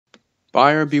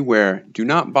Buyer beware, do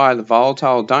not buy the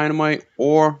volatile dynamite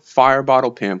or fire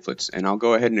bottle pamphlets, and I'll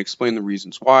go ahead and explain the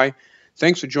reasons why.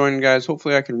 Thanks for joining, guys.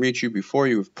 Hopefully I can reach you before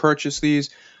you have purchased these.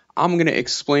 I'm going to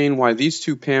explain why these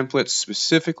two pamphlets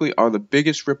specifically are the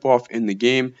biggest ripoff in the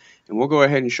game, and we'll go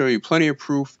ahead and show you plenty of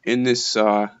proof in this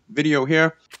video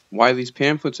here why these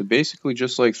pamphlets are basically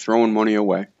just like throwing money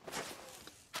away.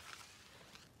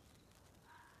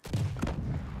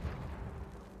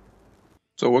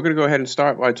 So we're going to go ahead and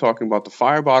start by talking about the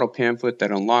fire bottle pamphlet that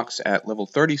unlocks at level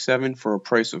 37 for a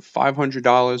price of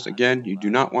 $500. Again, you do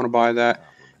not want to buy that.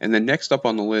 And then next up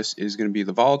on the list is going to be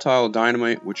the volatile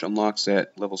dynamite, which unlocks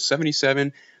at level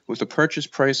 77 with a purchase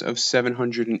price of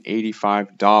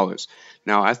 $785.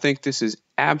 Now, I think this is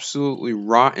absolutely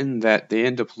rotten that they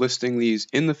end up listing these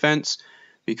in the fence,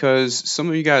 because some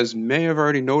of you guys may have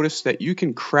already noticed that you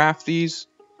can craft these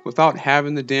without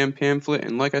having the damn pamphlet.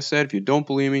 And like I said, if you don't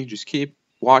believe me, just keep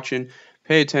watching,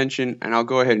 pay attention, and I'll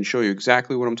go ahead and show you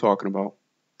exactly what I'm talking about.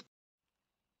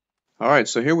 Alright,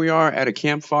 so here we are at a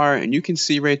campfire, and you can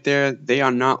see right there they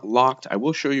are not locked. I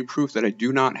will show you proof that I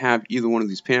do not have either one of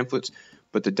these pamphlets,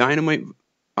 but the dynamite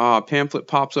pamphlet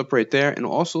pops up right there, and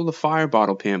also the fire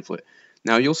bottle pamphlet.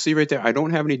 Now you'll see right there I don't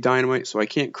have any dynamite, so I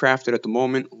can't craft it at the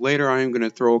moment. Later I am going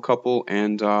to throw a couple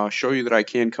and show you that I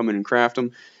can come in and craft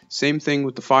them. Same thing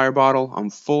with the fire bottle. I'm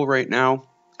full right now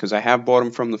because I have bought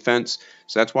them from the fence,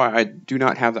 so that's why I do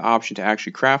not have the option to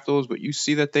actually craft those, but you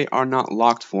see that they are not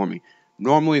locked for me.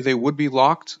 Normally they would be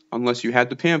locked unless you had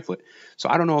the pamphlet. So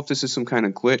I don't know if this is some kind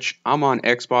of glitch. I'm on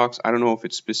Xbox. I don't know if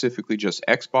it's specifically just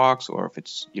Xbox or if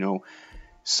it's, you know,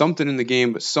 something in the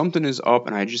game, but something is up,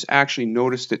 and I just actually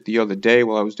noticed it the other day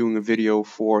while I was doing a video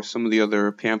for some of the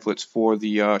other pamphlets for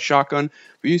the shotgun.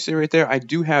 But you see right there, I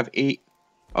do have 8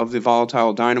 of the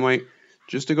volatile dynamite.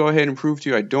 Just to go ahead and prove to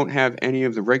you, I don't have any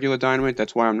of the regular dynamite.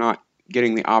 That's why I'm not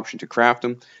getting the option to craft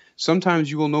them.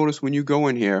 Sometimes you will notice when you go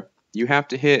in here, you have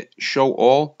to hit show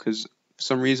all, because for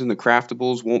some reason the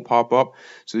craftables won't pop up.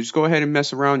 So just go ahead and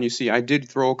mess around. You see I did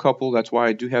throw a couple. That's why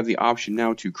I do have the option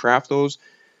now to craft those.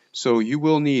 So you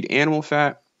will need animal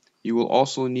fat. You will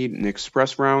also need an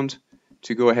express round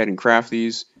to go ahead and craft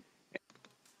these,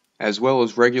 as well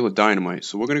as regular dynamite.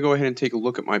 So we're going to go ahead and take a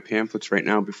look at my pamphlets right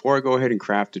now before I go ahead and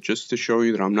craft it, just to show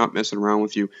you that I'm not messing around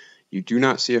with you. You do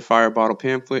not see a fire bottle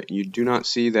pamphlet, and you do not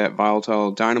see that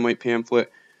volatile dynamite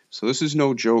pamphlet. So this is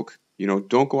no joke. You know,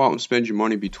 don't go out and spend your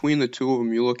money. Between the two of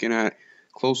them, you're looking at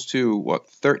close to,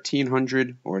 what,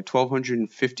 $1,300 or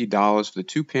 $1,250 for the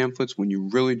two pamphlets when you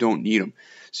really don't need them.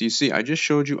 So you see, I just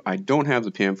showed you I don't have the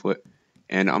pamphlet,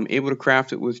 and I'm able to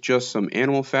craft it with just some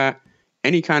animal fat.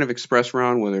 Any kind of express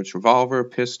round, whether it's revolver,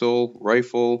 pistol,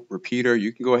 rifle, repeater,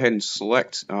 you can go ahead and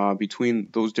select between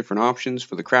those different options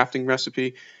for the crafting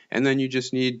recipe, and then you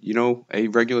just need, you know, a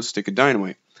regular stick of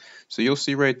dynamite. So you'll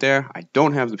see right there, I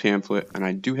don't have the pamphlet, and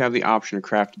I do have the option to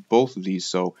craft both of these.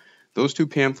 So those two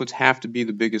pamphlets have to be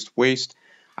the biggest waste.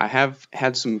 I have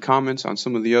had some comments on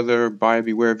some of the other buyer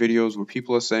beware videos where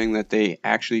people are saying that they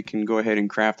actually can go ahead and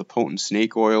craft the potent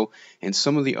snake oil and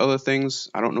some of the other things.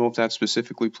 I don't know if that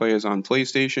specifically plays on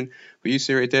PlayStation, but you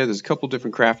see right there, there's a couple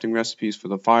different crafting recipes for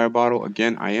the fire bottle.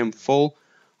 Again, I am full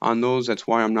on those. That's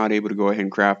why I'm not able to go ahead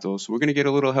and craft those. So we're going to get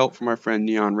a little help from our friend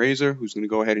Neon Razor, who's going to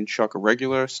go ahead and chuck a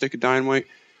regular stick of dynamite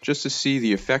just to see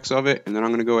the effects of it. And then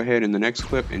I'm going to go ahead in the next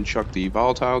clip and chuck the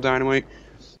volatile dynamite,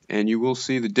 and you will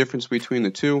see the difference between the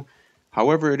two.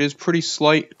 However, it is pretty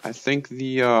slight. I think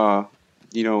the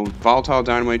you know, volatile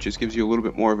dynamite just gives you a little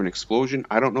bit more of an explosion.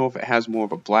 I don't know if it has more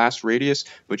of a blast radius,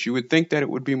 but you would think that it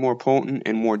would be more potent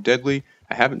and more deadly.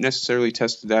 I haven't necessarily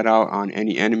tested that out on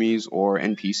any enemies or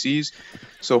NPCs.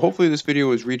 So hopefully this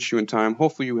video has reached you in time.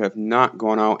 Hopefully you have not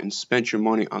gone out and spent your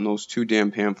money on those two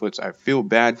damn pamphlets. I feel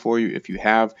bad for you if you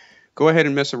have. Go ahead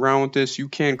and mess around with this. You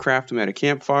can craft them at a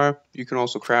campfire. You can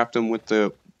also craft them with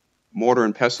the mortar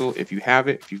and pestle if you have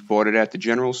it, if you've bought it at the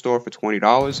general store for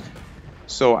 $20.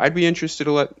 So I'd be interested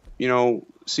to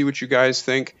see what you guys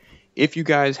think. If you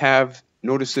guys have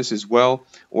noticed this as well,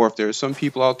 or if there are some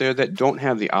people out there that don't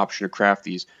have the option to craft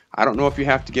these. I don't know if you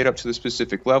have to get up to the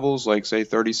specific levels, like say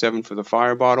 37 for the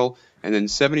fire bottle and then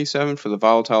 77 for the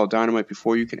volatile dynamite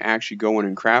before you can actually go in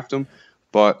and craft them.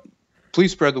 But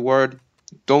please spread the word.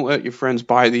 Don't let your friends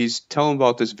buy these. Tell them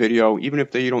about this video. Even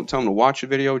if you don't tell them to watch a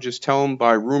video, just tell them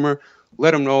by rumor.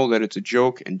 Let them know that it's a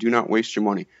joke, and do not waste your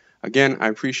money. Again, I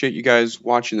appreciate you guys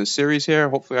watching the series here.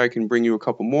 Hopefully I can bring you a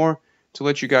couple more to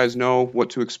let you guys know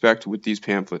what to expect with these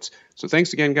pamphlets. So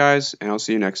thanks again, guys, and I'll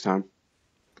see you next time.